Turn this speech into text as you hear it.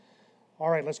All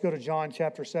right, let's go to John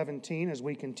chapter 17 as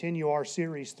we continue our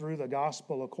series through the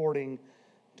Gospel according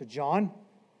to John.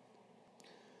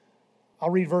 I'll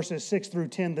read verses 6 through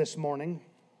 10 this morning.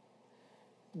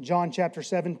 John chapter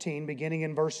 17, beginning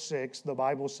in verse 6, the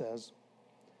Bible says,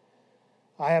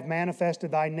 I have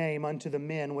manifested thy name unto the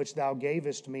men which thou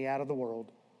gavest me out of the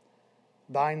world.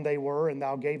 Thine they were, and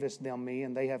thou gavest them me,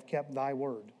 and they have kept thy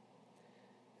word.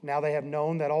 Now they have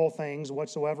known that all things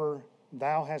whatsoever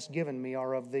thou hast given me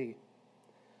are of thee.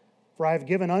 For I have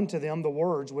given unto them the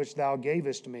words which thou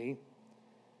gavest me,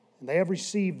 and they have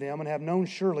received them, and have known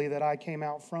surely that I came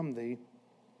out from thee.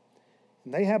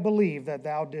 And they have believed that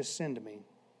thou didst send me.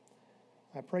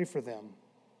 I pray for them.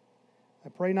 I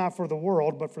pray not for the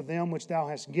world, but for them which thou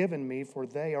hast given me, for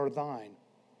they are thine.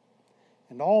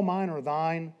 And all mine are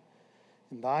thine,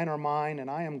 and thine are mine, and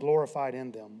I am glorified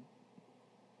in them.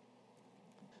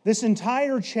 This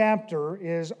entire chapter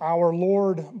is our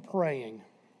Lord praying.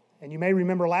 And you may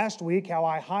remember last week how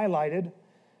I highlighted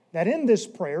that in this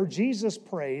prayer, Jesus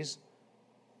prays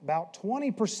about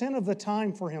 20% of the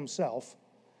time for himself.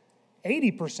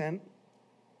 80%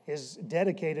 is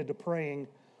dedicated to praying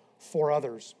for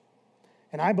others.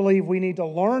 And I believe we need to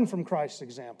learn from Christ's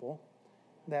example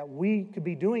that we could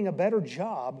be doing a better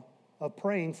job of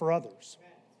praying for others.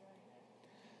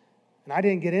 And I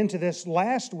didn't get into this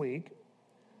last week,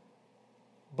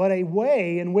 but a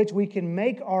way in which we can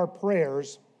make our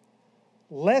prayers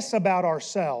less about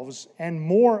ourselves and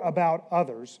more about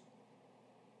others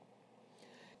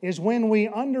is when we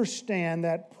understand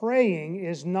that praying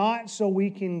is not so we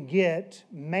can get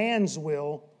man's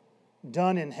will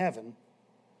done in heaven,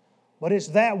 but it's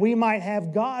that we might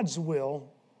have God's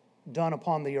will done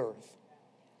upon the earth.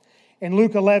 In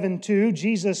Luke 11:2,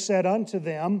 Jesus said unto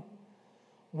them,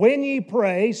 When ye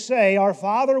pray, say, Our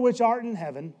Father which art in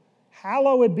heaven,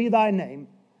 hallowed be thy name,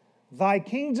 thy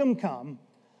kingdom come,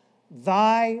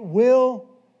 thy will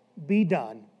be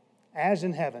done, as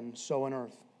in heaven, so on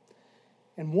earth.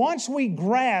 And once we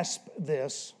grasp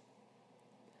this,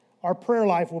 our prayer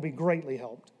life will be greatly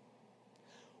helped.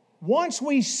 Once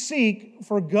we seek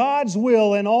for God's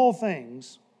will in all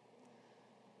things,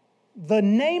 the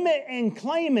name it and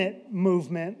claim it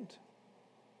movement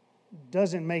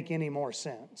doesn't make any more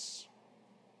sense.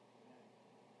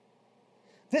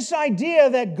 This idea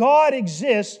that God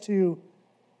exists to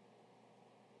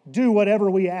do whatever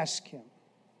we ask Him.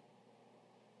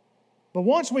 But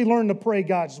once we learn to pray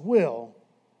God's will,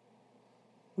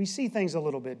 we see things a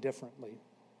little bit differently.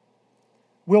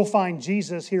 We'll find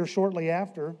Jesus here shortly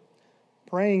after,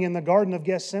 praying in the Garden of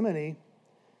Gethsemane,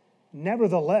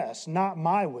 Nevertheless, not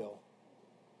my will,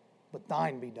 but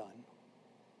thine be done.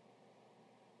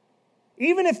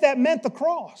 Even if that meant the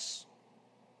cross,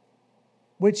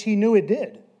 which He knew it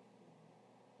did.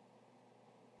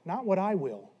 Not what I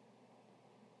will,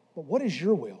 but what is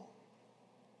your will?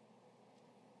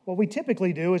 What we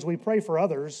typically do is we pray for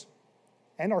others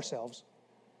and ourselves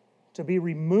to be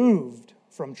removed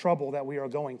from trouble that we are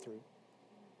going through.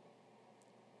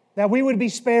 That we would be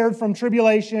spared from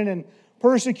tribulation and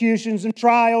persecutions and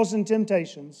trials and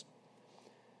temptations.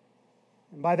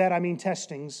 And by that I mean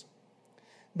testings.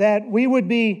 That we would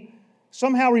be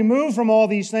somehow removed from all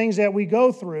these things that we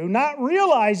go through, not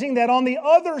realizing that on the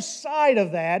other side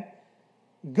of that,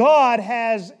 God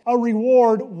has a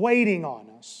reward waiting on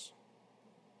us.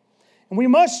 And we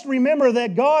must remember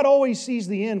that God always sees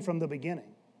the end from the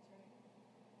beginning.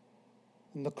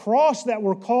 And the cross that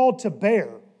we're called to bear,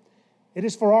 it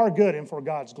is for our good and for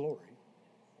God's glory.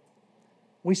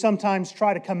 We sometimes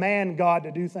try to command God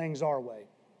to do things our way.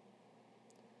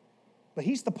 But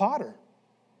He's the potter.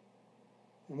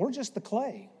 And we're just the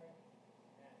clay.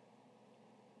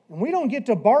 And we don't get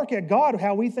to bark at God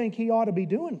how we think He ought to be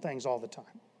doing things all the time.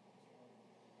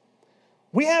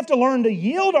 We have to learn to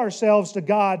yield ourselves to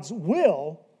God's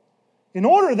will in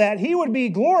order that He would be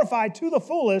glorified to the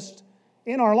fullest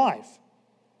in our life.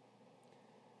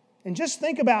 And just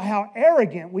think about how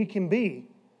arrogant we can be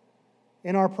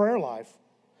in our prayer life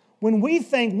when we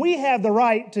think we have the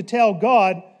right to tell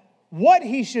God what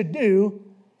He should do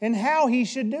and how He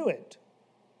should do it.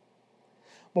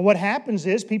 But what happens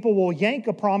is people will yank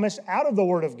a promise out of the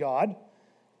Word of God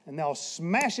and they'll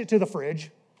smash it to the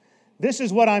fridge. This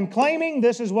is what I'm claiming.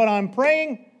 This is what I'm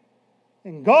praying.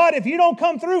 And God, if you don't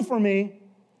come through for me,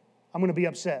 I'm going to be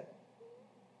upset.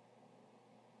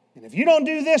 And if you don't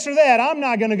do this or that, I'm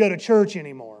not going to go to church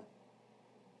anymore.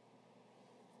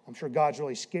 I'm sure God's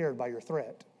really scared by your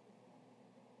threat.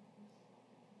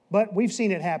 But we've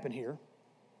seen it happen here.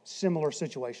 Similar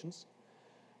situations.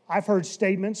 I've heard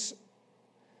statements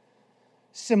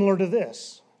similar to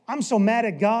this. I'm so mad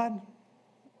at God,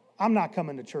 I'm not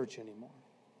coming to church anymore.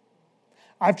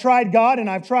 I've tried God and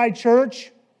I've tried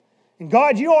church, and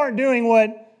God, you aren't doing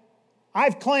what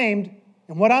I've claimed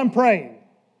and what I'm praying.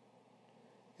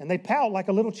 And they pout like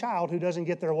a little child who doesn't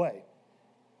get their way.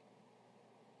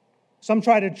 Some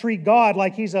try to treat God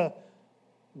like He's a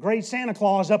great Santa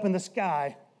Claus up in the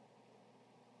sky,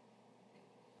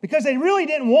 because they really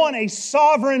didn't want a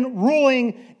sovereign,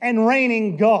 ruling, and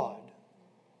reigning God.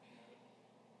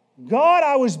 God,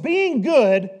 I was being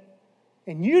good,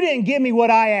 and you didn't give me what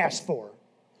I asked for.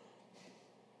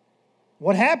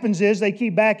 What happens is they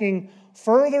keep backing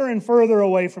further and further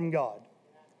away from God.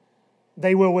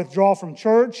 They will withdraw from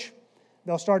church.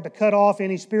 They'll start to cut off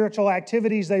any spiritual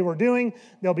activities they were doing.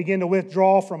 They'll begin to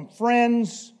withdraw from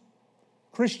friends,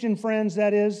 Christian friends,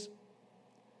 that is.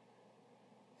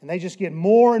 And they just get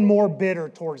more and more bitter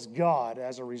towards God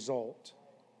as a result.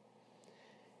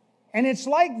 And it's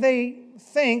like they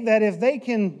think that if they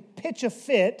can pitch a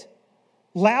fit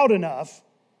loud enough,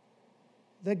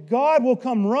 that God will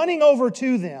come running over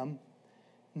to them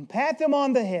and pat them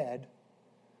on the head,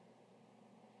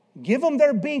 give them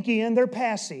their binky and their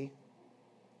passy,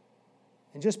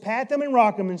 and just pat them and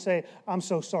rock them and say, I'm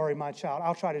so sorry, my child.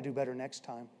 I'll try to do better next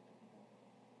time.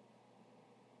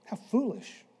 How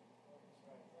foolish.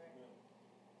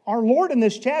 Our Lord in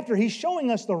this chapter, He's showing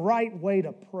us the right way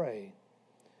to pray.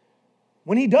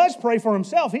 When He does pray for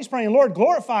Himself, He's praying, Lord,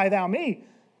 glorify Thou me,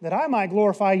 that I might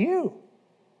glorify You.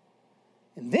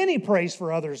 And then He prays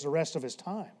for others the rest of His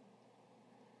time.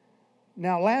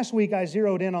 Now, last week I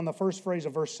zeroed in on the first phrase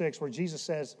of verse 6 where Jesus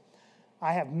says,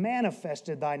 I have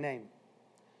manifested Thy name.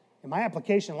 And my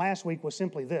application last week was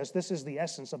simply this. This is the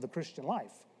essence of the Christian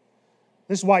life.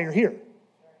 This is why you're here.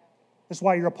 This is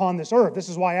why you're upon this earth. This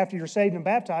is why after you're saved and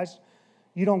baptized,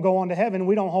 you don't go on to heaven.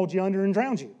 We don't hold you under and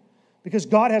drown you. Because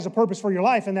God has a purpose for your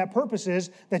life, and that purpose is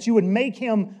that you would make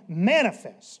Him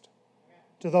manifest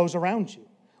to those around you.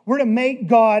 We're to make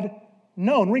God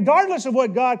known. Regardless of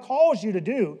what God calls you to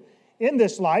do in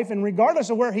this life, and regardless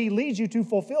of where He leads you to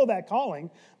fulfill that calling,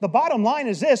 the bottom line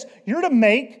is this: you're to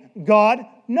make God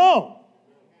known.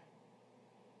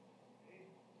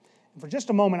 And for just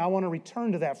a moment, I want to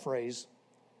return to that phrase,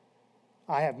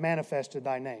 I have manifested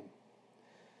Thy name.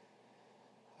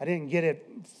 I didn't get it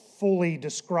fully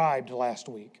described last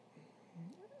week.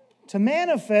 To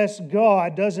manifest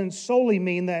God doesn't solely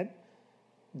mean that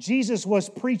Jesus was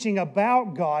preaching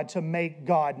about God to make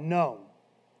God known.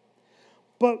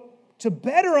 But to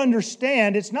better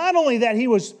understand, it's not only that He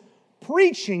was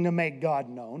preaching to make God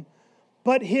known,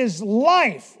 but His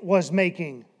life was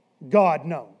making God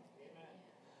known.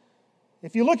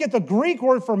 If you look at the Greek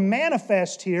word for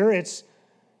manifest here,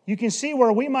 you can see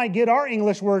where we might get our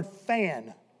English word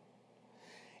fan.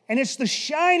 And it's the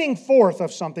shining forth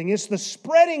of something. It's the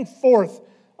spreading forth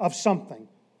of something.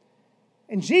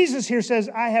 And Jesus here says,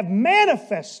 I have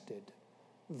manifested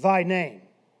Thy name.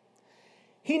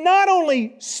 He not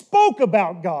only spoke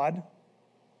about God,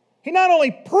 He not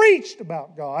only preached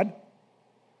about God,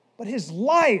 but His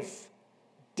life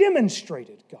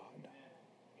demonstrated God.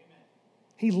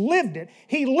 He lived it.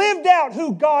 He lived out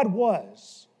who God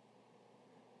was.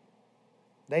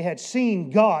 They had seen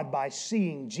God by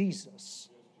seeing Jesus.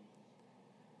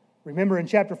 Remember in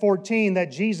chapter 14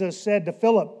 that Jesus said to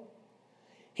Philip,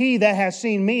 He that has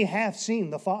seen me hath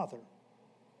seen the Father.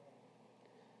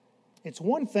 It's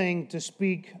one thing to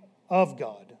speak of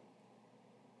God,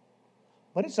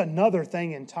 but it's another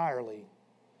thing entirely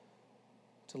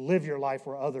to live your life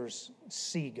where others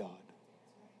see God.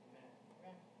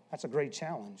 That's a great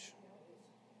challenge.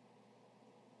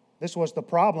 This was the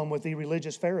problem with the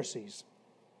religious Pharisees.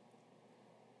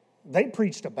 They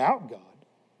preached about God.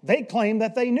 They claimed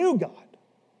that they knew God,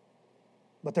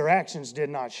 but their actions did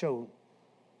not show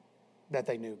that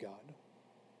they knew God.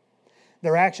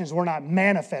 Their actions were not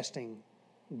manifesting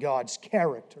God's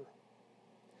character.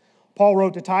 Paul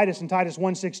wrote to Titus in Titus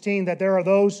 1:16 that there are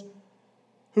those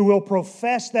who will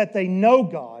profess that they know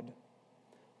God,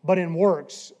 but in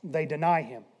works they deny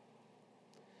Him.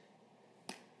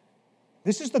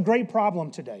 This is the great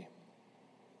problem today.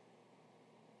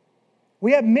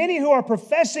 We have many who are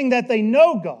professing that they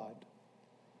know God,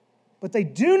 but they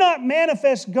do not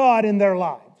manifest God in their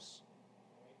lives.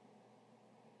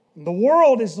 And the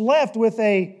world is left with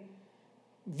a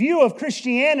view of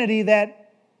Christianity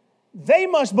that they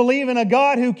must believe in a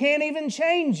God who can't even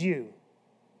change you.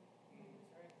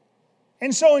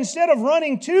 And so instead of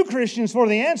running to Christians for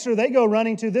the answer, they go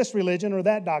running to this religion or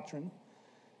that doctrine,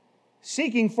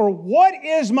 seeking for what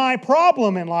is my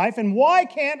problem in life and why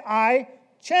can't I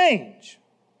change?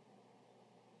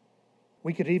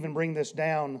 We could even bring this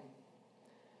down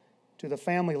to the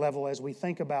family level as we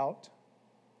think about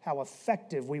how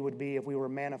effective we would be if we were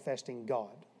manifesting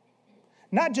God.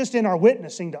 Not just in our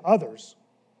witnessing to others.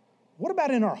 What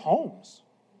about in our homes?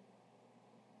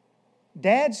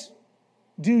 Dads,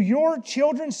 do your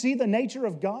children see the nature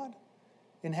of God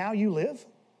in how you live?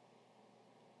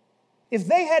 If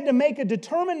they had to make a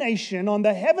determination on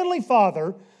the Heavenly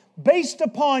Father based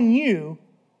upon you,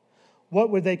 what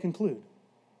would they conclude?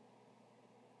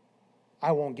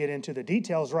 I won't get into the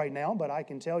details right now, but I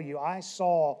can tell you I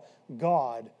saw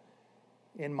God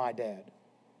in my dad.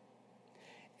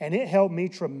 And it helped me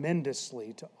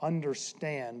tremendously to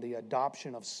understand the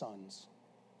adoption of sons.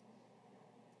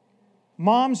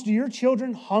 Moms, do your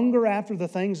children hunger after the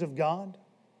things of God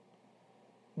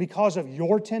because of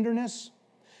your tenderness,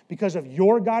 because of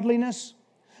your godliness,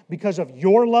 because of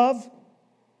your love?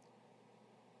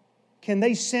 Can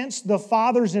they sense the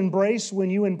Father's embrace when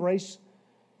you embrace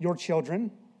your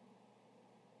children?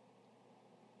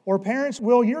 Or parents,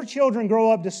 will your children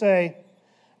grow up to say,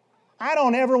 I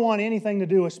don't ever want anything to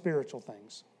do with spiritual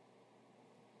things.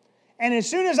 And as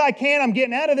soon as I can, I'm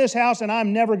getting out of this house and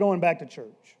I'm never going back to church?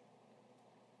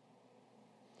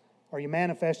 Are you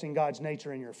manifesting God's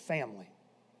nature in your family?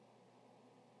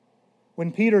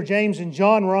 When Peter, James, and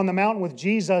John were on the mountain with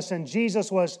Jesus and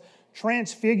Jesus was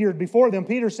transfigured before them,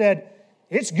 Peter said,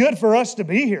 it's good for us to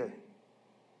be here.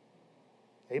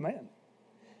 Amen.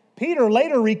 Peter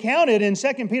later recounted in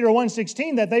 2 Peter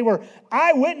 1:16 that they were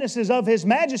eyewitnesses of His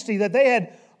majesty, that they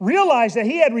had realized that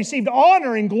He had received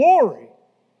honor and glory.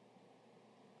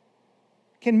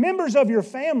 Can members of your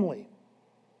family,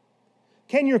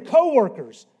 can your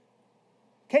co-workers,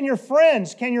 can your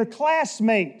friends, can your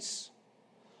classmates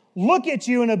look at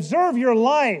you and observe your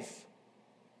life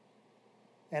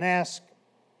and ask,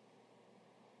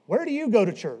 where do you go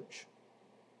to church?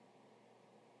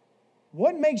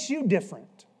 What makes you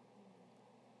different?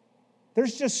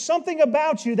 There's just something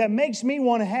about you that makes me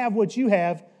want to have what you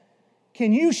have.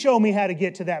 Can you show me how to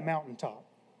get to that mountaintop?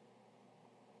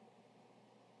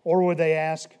 Or would they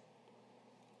ask,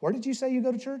 where did you say you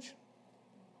go to church?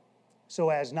 So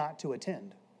as not to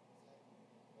attend,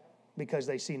 because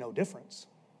they see no difference.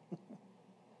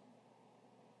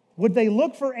 Would they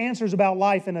look for answers about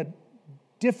life in a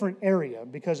different area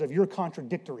because of your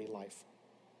contradictory life?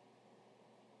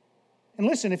 And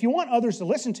listen, if you want others to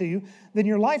listen to you, then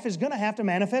your life is going to have to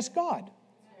manifest God.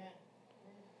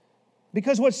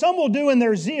 Because what some will do in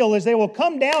their zeal is they will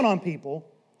come down on people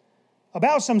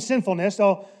about some sinfulness.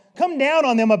 They'll come down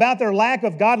on them about their lack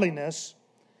of godliness.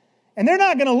 And they're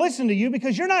not going to listen to you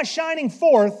because you're not shining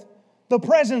forth the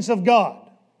presence of God.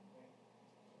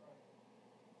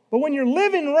 But when you're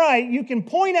living right, you can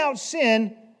point out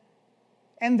sin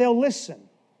and they'll listen.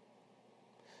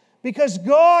 Because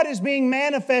God is being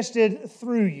manifested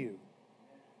through you.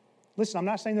 Listen, I'm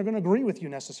not saying they're going to agree with you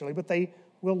necessarily, but they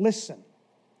will listen.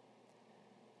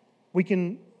 We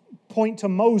can point to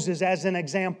Moses as an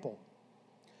example.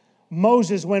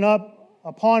 Moses went up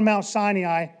upon Mount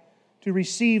Sinai to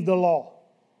receive the law.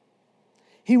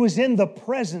 He was in the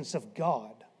presence of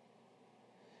God.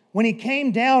 When he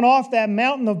came down off that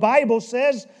mountain, the Bible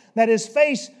says that his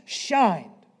face shined.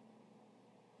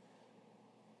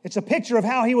 It's a picture of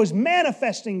how he was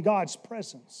manifesting God's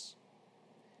presence.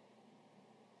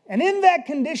 And in that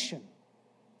condition,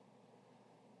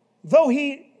 though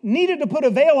he needed to put a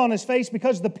veil on his face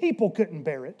because the people couldn't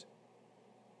bear it,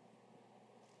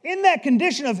 in that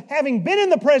condition of having been in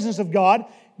the presence of God,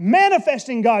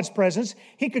 manifesting God's presence,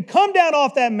 he could come down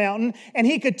off that mountain and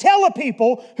he could tell a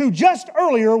people who just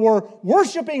earlier were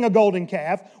worshiping a golden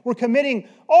calf, were committing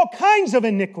all kinds of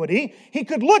iniquity. He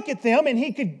could look at them and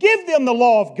he could give them the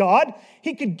law of God.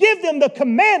 He could give them the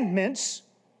commandments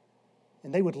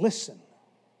and they would listen.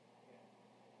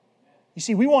 You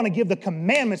see, we want to give the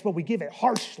commandments, but we give it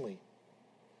harshly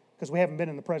because we haven't been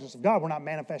in the presence of God. We're not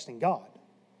manifesting God.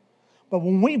 But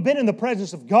when we've been in the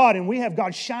presence of God and we have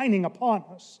God shining upon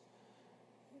us,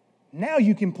 now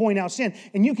you can point out sin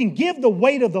and you can give the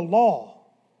weight of the law.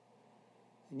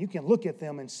 And you can look at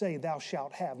them and say, thou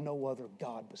shalt have no other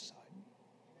God beside me.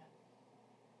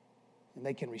 And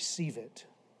they can receive it.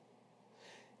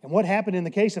 And what happened in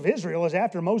the case of Israel is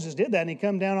after Moses did that and he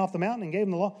come down off the mountain and gave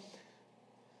them the law,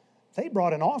 they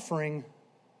brought an offering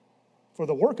for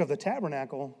the work of the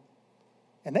tabernacle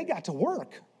and they got to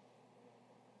work.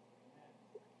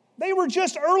 They were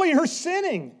just earlier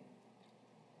sinning.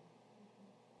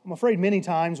 I'm afraid many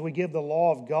times we give the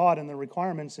law of God and the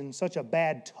requirements in such a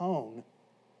bad tone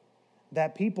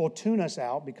that people tune us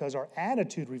out because our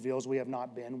attitude reveals we have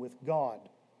not been with God.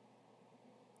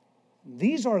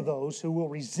 These are those who will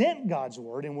resent God's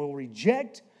word and will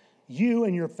reject you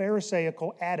and your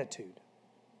Pharisaical attitude.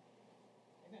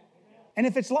 And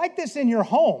if it's like this in your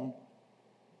home,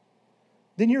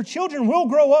 then your children will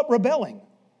grow up rebelling.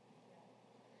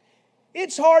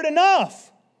 It's hard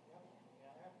enough.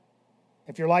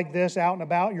 If you're like this out and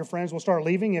about, your friends will start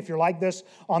leaving. If you're like this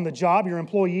on the job, your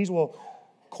employees will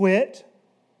quit.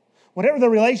 Whatever the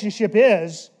relationship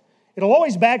is, it'll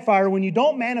always backfire when you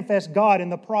don't manifest God in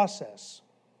the process.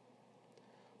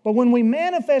 But when we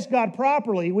manifest God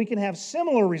properly, we can have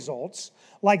similar results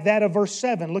like that of verse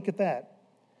 7. Look at that.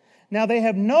 Now they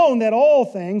have known that all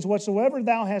things whatsoever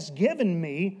thou hast given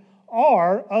me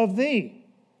are of thee.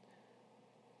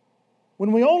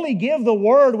 When we only give the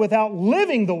word without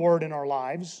living the word in our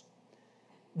lives,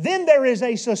 then there is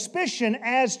a suspicion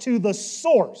as to the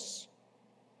source.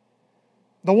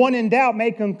 The one in doubt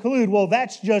may conclude, well,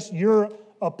 that's just your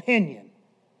opinion.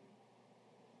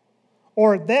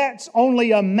 Or that's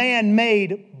only a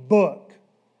man-made book.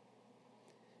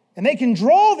 And they can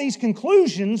draw these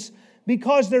conclusions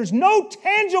because there's no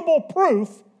tangible proof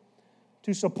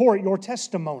to support your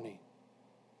testimony.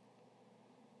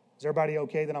 Is everybody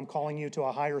okay that I'm calling you to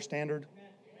a higher standard?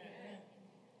 Amen.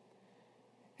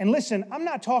 And listen, I'm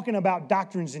not talking about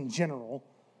doctrines in general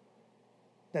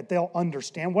that they'll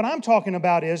understand. What I'm talking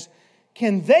about is,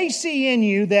 can they see in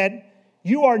you that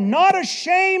you are not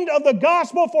ashamed of the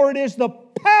gospel, for it is the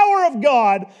power of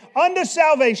God unto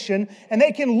salvation, and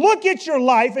they can look at your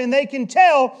life and they can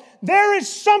tell there is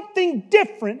something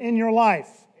different in your life.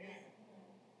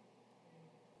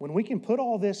 When we can put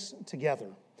all this together,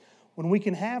 when we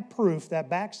can have proof that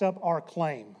backs up our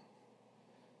claim,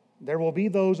 there will be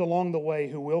those along the way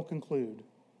who will conclude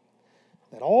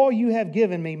that all you have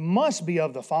given me must be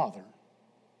of the Father.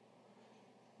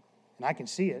 And I can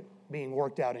see it being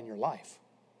worked out in your life.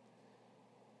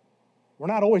 We're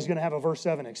not always going to have a verse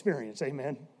 7 experience,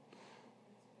 amen?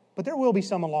 But there will be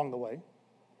some along the way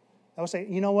that will say,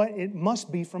 you know what, it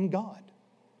must be from God.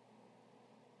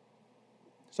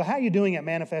 So how are you doing at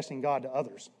manifesting God to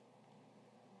others?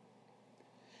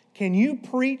 Can you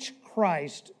preach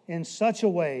Christ in such a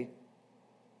way?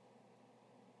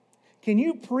 Can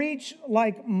you preach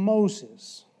like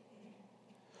Moses,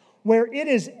 where it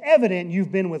is evident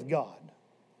you've been with God?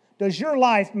 Does your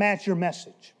life match your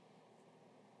message?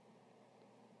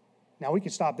 Now, we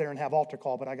could stop there and have altar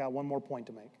call, but I got one more point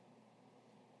to make.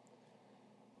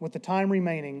 With the time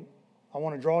remaining, I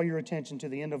want to draw your attention to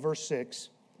the end of verse 6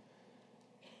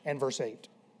 and verse 8.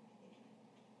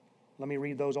 Let me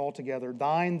read those all together.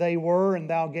 Thine they were, and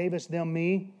thou gavest them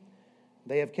me.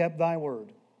 They have kept thy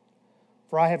word.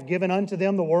 For I have given unto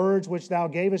them the words which thou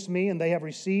gavest me, and they have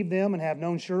received them, and have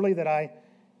known surely that I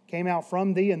came out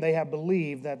from thee, and they have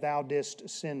believed that thou didst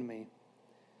send me.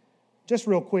 Just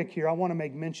real quick here, I want to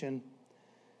make mention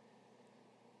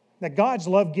that God's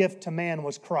love gift to man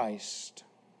was Christ.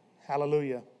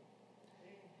 Hallelujah.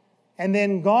 And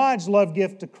then God's love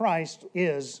gift to Christ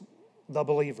is the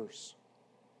believers.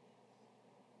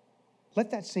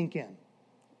 Let that sink in.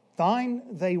 Thine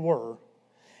they were,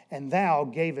 and thou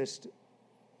gavest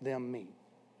them me.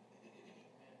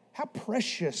 How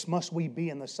precious must we be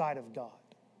in the sight of God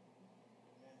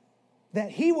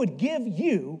that He would give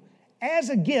you as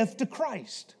a gift to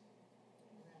Christ.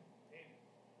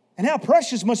 And how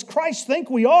precious must Christ think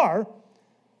we are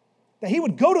that He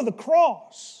would go to the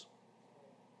cross.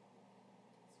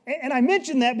 And I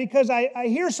mention that because I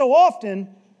hear so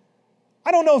often,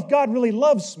 I don't know if God really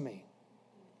loves me.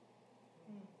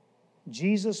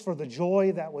 Jesus, for the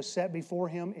joy that was set before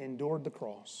Him, endured the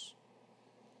cross.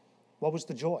 What was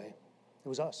the joy? It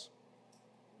was us.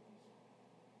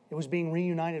 It was being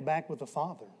reunited back with the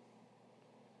Father.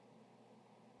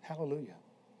 Hallelujah.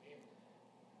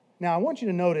 Now, I want you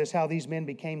to notice how these men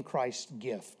became Christ's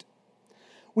gift.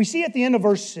 We see at the end of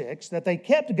verse 6 that they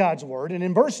kept God's word, and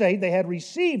in verse 8 they had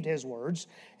received His words,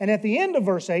 and at the end of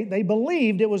verse 8 they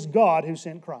believed it was God who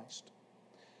sent Christ.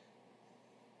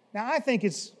 Now,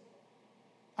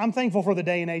 I'm thankful for the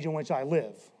day and age in which I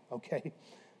live, okay?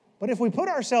 But if we put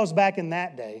ourselves back in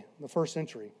that day, the first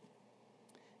century,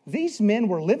 these men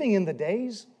were living in the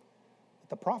days that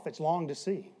the prophets longed to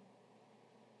see.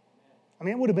 I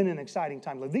mean, it would have been an exciting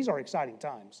time to live. These are exciting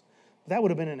times. But that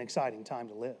would have been an exciting time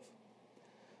to live.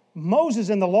 Moses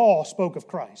in the law spoke of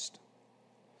Christ.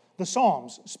 The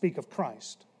Psalms speak of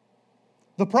Christ.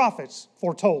 The prophets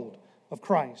foretold of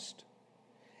Christ.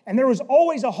 And there was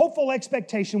always a hopeful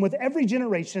expectation with every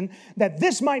generation that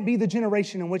this might be the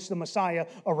generation in which the Messiah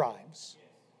arrives.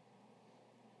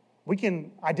 We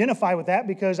can identify with that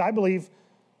because I believe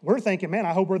we're thinking, man,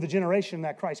 I hope we're the generation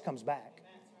that Christ comes back.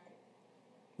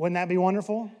 Wouldn't that be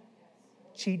wonderful?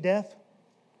 Cheat death.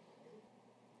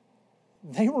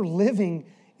 They were living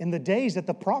in the days that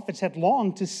the prophets had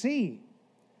longed to see.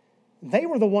 They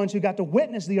were the ones who got to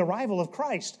witness the arrival of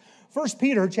Christ. 1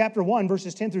 Peter chapter 1,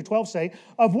 verses 10 through 12 say,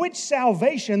 of which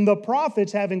salvation the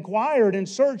prophets have inquired and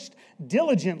searched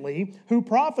diligently, who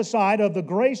prophesied of the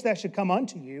grace that should come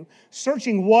unto you,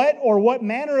 searching what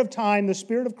manner of time the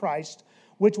Spirit of Christ,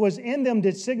 which was in them,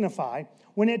 did signify,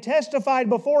 when it testified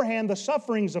beforehand the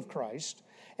sufferings of Christ,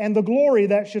 and the glory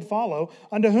that should follow,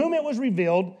 unto whom it was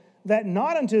revealed that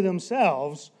not unto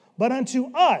themselves, but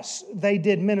unto us they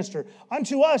did minister.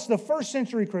 Unto us, the first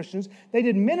century Christians, they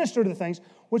did minister to the things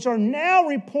which are now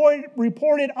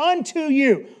reported unto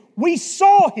you. We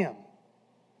saw Him.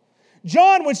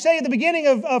 John would say at the beginning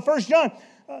of 1 John,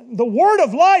 the word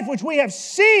of life which we have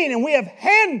seen and we have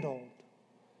handled,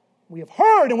 we have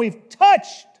heard and we've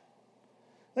touched.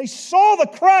 They saw the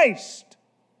Christ.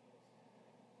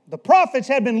 The prophets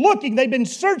had been looking, they'd been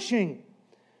searching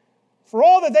for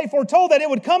all that they foretold that it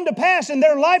would come to pass in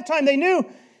their lifetime. They knew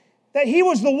that He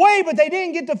was the way, but they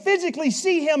didn't get to physically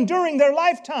see Him during their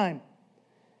lifetime.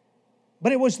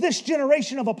 But it was this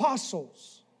generation of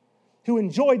apostles who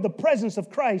enjoyed the presence of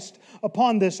Christ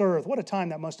upon this earth. What a time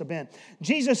that must have been.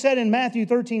 Jesus said in Matthew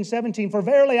 13:17, for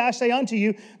verily I say unto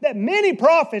you, that many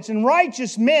prophets and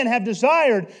righteous men have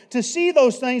desired to see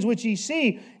those things which ye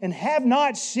see, and have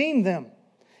not seen them,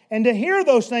 and to hear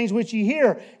those things which ye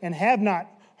hear, and have not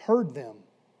heard them.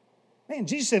 Man,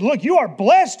 Jesus said, look, you are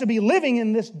blessed to be living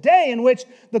in this day in which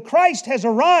the Christ has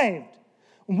arrived.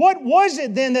 What was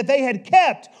it then that they had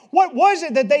kept? What was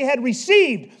it that they had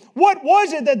received? What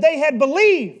was it that they had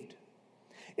believed?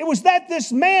 It was that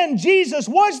this man, Jesus,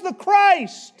 was the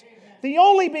Christ, the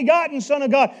only begotten Son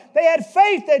of God. They had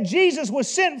faith that Jesus was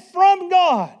sent from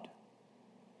God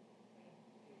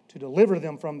to deliver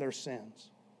them from their sins,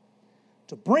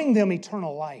 to bring them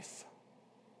eternal life.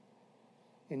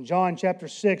 In John chapter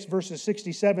 6, verses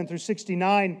 67 through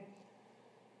 69,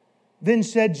 then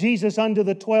said Jesus unto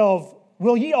the 12,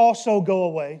 will ye also go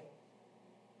away?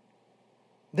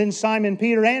 Then Simon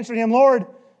Peter answered him, Lord,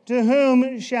 to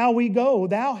whom shall we go?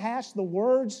 Thou hast the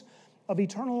words of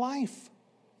eternal life.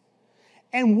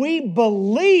 And we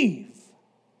believe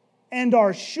and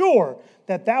are sure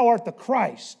that Thou art the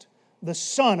Christ, the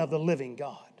Son of the living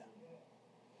God.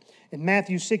 In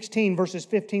Matthew 16, verses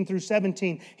 15 through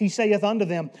 17, He saith unto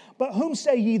them, but whom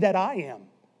say ye that I am?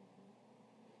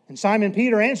 And Simon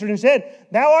Peter answered and said,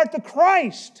 Thou art the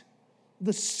Christ,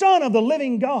 the Son of the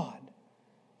living God.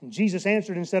 And Jesus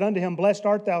answered and said unto him, blessed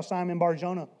art thou, Simon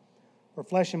Bar-Jonah, for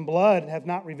flesh and blood have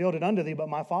not revealed it unto thee, but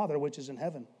my Father which is in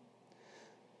heaven.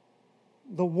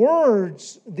 The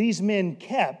words these men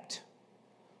kept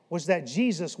was that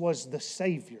Jesus was the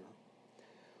Savior,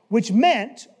 which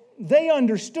meant they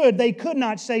understood they could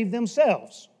not save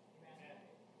themselves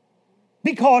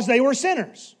because they were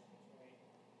sinners.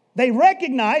 They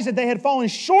recognized that they had fallen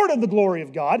short of the glory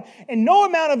of God, and no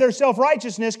amount of their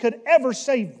self-righteousness could ever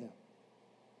save them.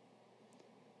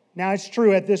 Now, it's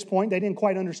true at this point, they didn't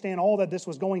quite understand all that this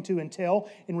was going to entail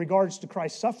in regards to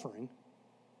Christ's suffering.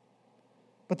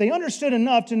 But they understood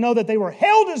enough to know that they were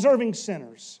hell-deserving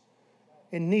sinners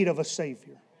in need of a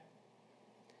Savior.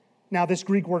 Now, this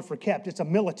Greek word for kept, it's a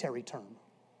military term.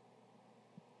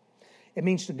 It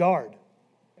means to guard,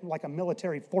 like a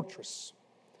military fortress.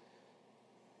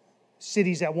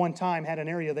 Cities at one time had an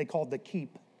area they called the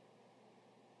keep.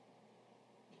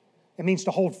 It means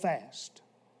to hold fast.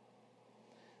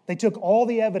 They took all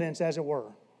the evidence, as it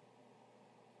were.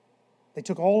 They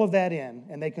took all of that in,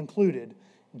 and they concluded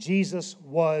Jesus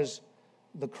was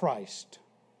the Christ.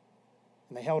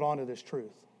 And they held on to this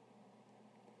truth.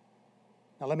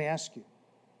 Now let me ask you,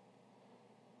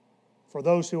 for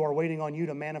those who are waiting on you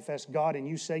to manifest God and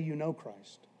you say you know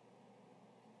Christ,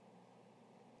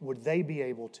 would they be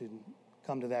able to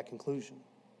come to that conclusion?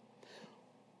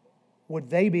 Would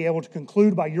they be able to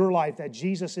conclude by your life that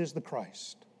Jesus is the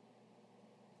Christ?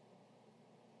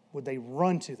 Would they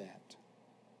run to that?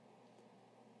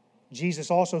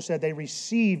 Jesus also said they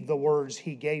received the words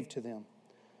He gave to them,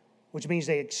 which means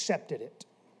they accepted it.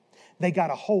 They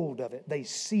got a hold of it. They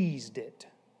seized it.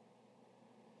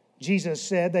 Jesus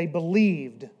said they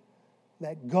believed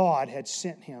that God had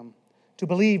sent Him. To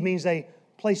believe means they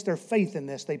placed their faith in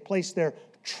this. They placed their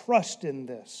trust in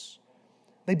this.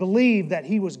 They believed that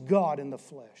He was God in the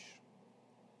flesh.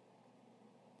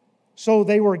 So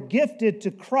they were gifted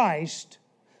to Christ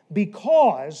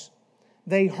because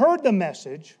they heard the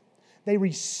message, they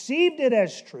received it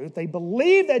as truth, they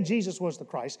believed that Jesus was the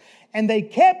Christ, and they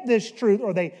kept this truth,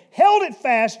 or they held it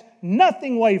fast,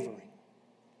 nothing wavering.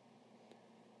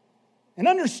 And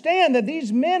understand that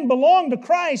these men belonged to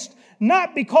Christ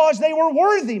not because they were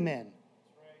worthy men,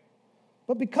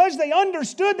 but because they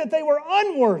understood that they were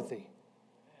unworthy.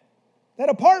 that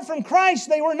apart from Christ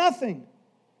they were nothing.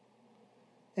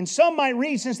 And some might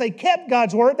read, since they kept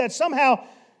God's word, that somehow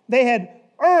they had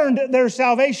earned their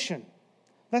salvation.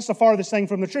 That's the farthest thing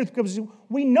from the truth, because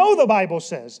we know the Bible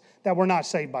says that we're not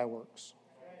saved by works.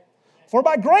 For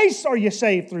by grace are you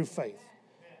saved through faith.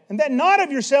 And that not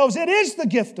of yourselves, it is the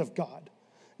gift of God.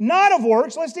 Not of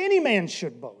works, lest any man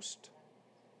should boast.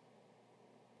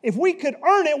 If we could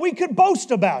earn it, we could boast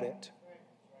about it.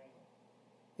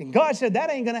 And God said,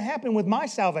 that ain't going to happen with my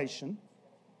salvation.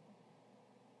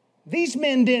 These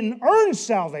men didn't earn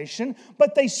salvation,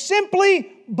 but they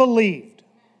simply believed.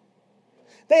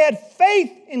 They had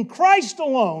faith in Christ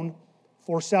alone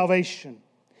for salvation.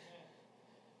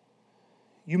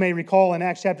 You may recall in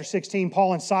Acts chapter 16,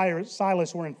 Paul and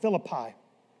Silas were in Philippi.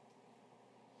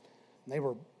 They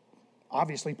were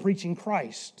obviously preaching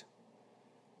Christ.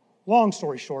 Long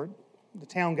story short, the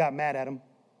town got mad at them.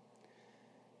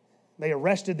 They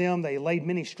arrested them, they laid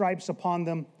many stripes upon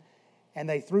them, and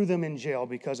they threw them in jail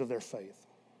because of their faith.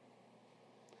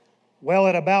 Well,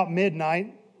 at about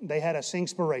midnight, they had a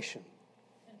singspiration.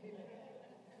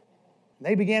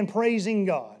 They began praising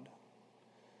God.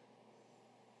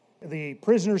 The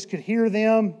prisoners could hear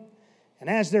them, and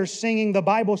as they're singing, the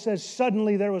Bible says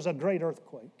suddenly there was a great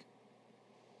earthquake.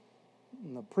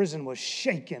 And the prison was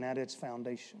shaken at its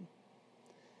foundation.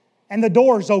 And the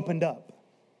doors opened up.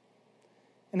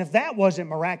 And if that wasn't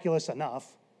miraculous enough,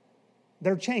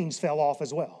 their chains fell off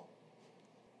as well.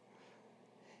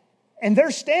 And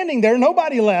they're standing there,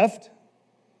 nobody left.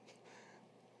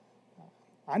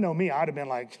 I know me, I'd have been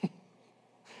like...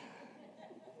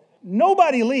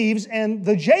 Nobody leaves, and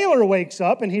the jailer wakes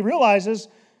up and he realizes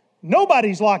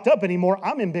nobody's locked up anymore.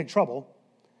 I'm in big trouble.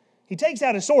 He takes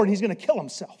out his sword and he's going to kill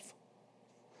himself.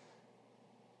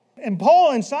 And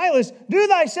Paul and Silas, do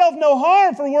thyself no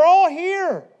harm, for we're all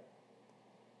here.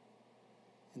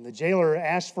 And the jailer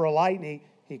asks for a light, and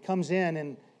he comes in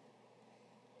and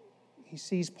he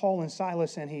sees Paul and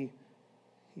Silas, and he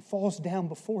falls down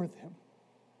before them.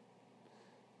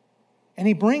 And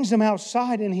he brings them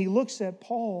outside, and he looks at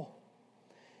Paul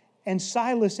and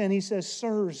Silas, and he says,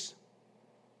 sirs,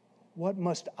 what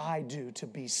must I do to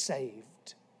be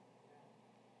saved?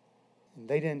 And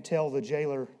they didn't tell the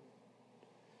jailer,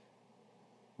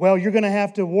 well, you're going to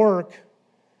have to work.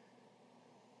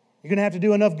 You're going to have to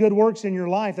do enough good works in your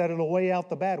life that it'll weigh out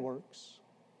the bad works.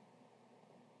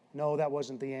 No, that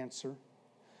wasn't the answer.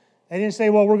 They didn't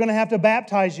say, well, we're going to have to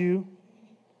baptize you.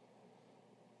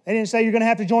 They didn't say you're going to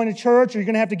have to join a church or you're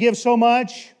going to have to give so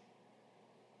much.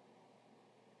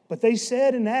 But they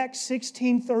said in Acts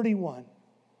 16:31,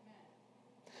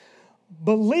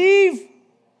 believe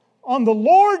on the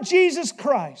Lord Jesus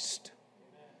Christ,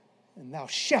 and thou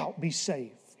shalt be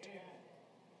saved.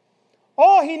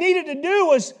 All he needed to do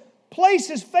was place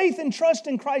his faith and trust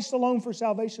in Christ alone for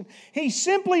salvation. He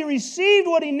simply received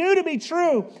what he knew to be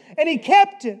true, and he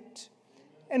kept it.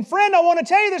 And friend, I want to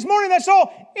tell you this morning, that's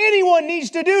all anyone needs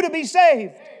to do to be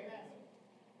saved.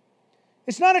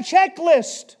 It's not a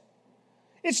checklist.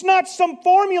 It's not some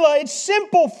formula. It's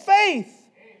simple faith.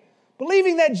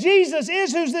 Believing that Jesus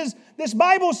is who this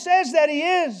Bible says that He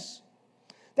is.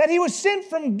 That He was sent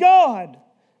from God.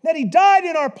 That He died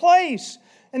in our place.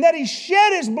 And that He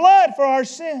shed His blood for our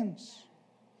sins.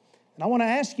 And I want to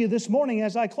ask you this morning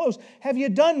as I close, have you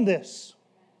done this?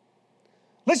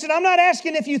 Listen, I'm not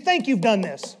asking if you think you've done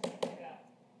this.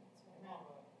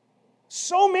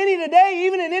 So many today,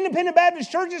 even in independent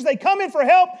Baptist churches, they come in for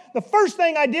help. The first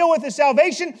thing I deal with is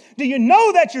salvation. Do you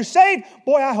know that you're saved?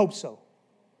 Boy, I hope so.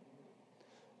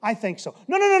 I think so.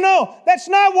 No. That's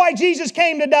not why Jesus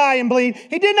came to die and bleed.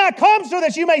 He did not come so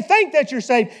that you may think that you're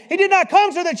saved. He did not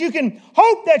come so that you can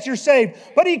hope that you're saved.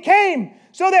 But He came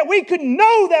so that we could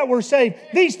know that we're saved.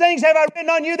 These things have I written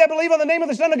on you that believe on the name of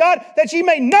the Son of God, that ye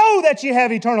may know that ye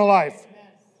have eternal life.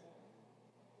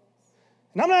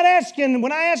 And I'm not asking,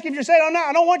 when I ask if you're saved or not,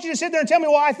 I don't want you to sit there and tell me,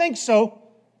 well, I think so.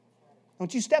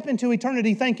 Don't you step into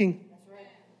eternity thinking.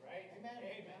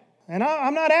 And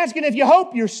I'm not asking if you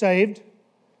hope you're saved.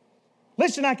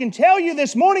 Listen, I can tell you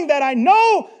this morning that I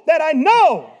know that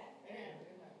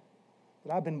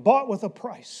I've been bought with a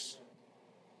price.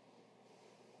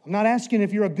 I'm not asking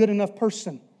if you're a good enough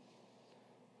person.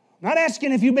 I'm not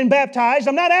asking if you've been baptized.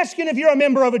 I'm not asking if you're a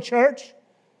member of a church.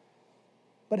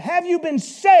 But have you been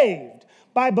saved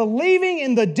by believing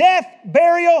in the death,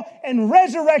 burial, and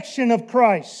resurrection of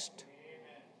Christ?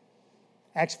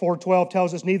 Acts 4:12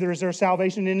 tells us, neither is there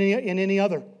salvation in any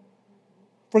other.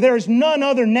 For there is none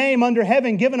other name under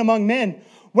heaven given among men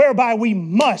whereby we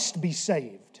must be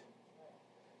saved.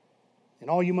 And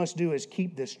all you must do is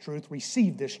keep this truth,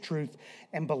 receive this truth,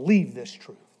 and believe this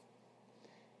truth.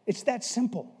 It's that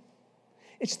simple.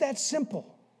 It's that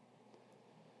simple.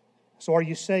 So are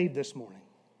you saved this morning?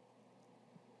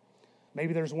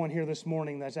 Maybe there's one here this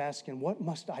morning that's asking, what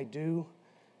must I do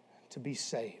to be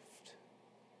saved?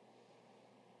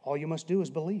 All you must do is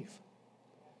believe.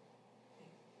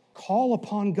 Call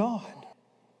upon God.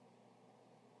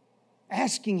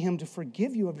 Asking Him to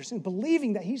forgive you of your sins.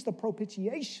 Believing that He's the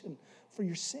propitiation for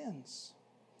your sins.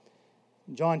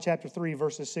 In John chapter 3,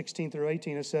 verses 16 through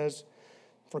 18, it says,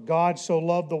 For God so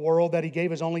loved the world that He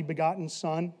gave His only begotten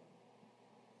Son,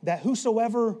 that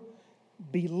whosoever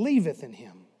believeth in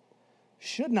Him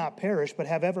should not perish, but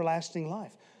have everlasting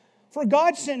life. For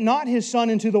God sent not His Son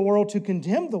into the world to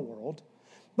condemn the world,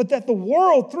 but that the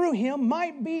world through Him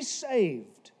might be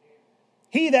saved.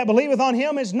 He that believeth on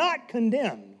Him is not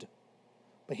condemned,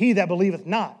 but he that believeth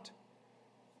not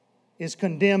is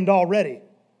condemned already,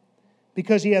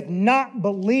 because he hath not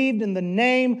believed in the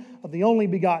name of the only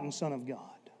begotten Son of God.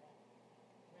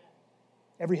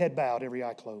 Every head bowed, every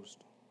eye closed.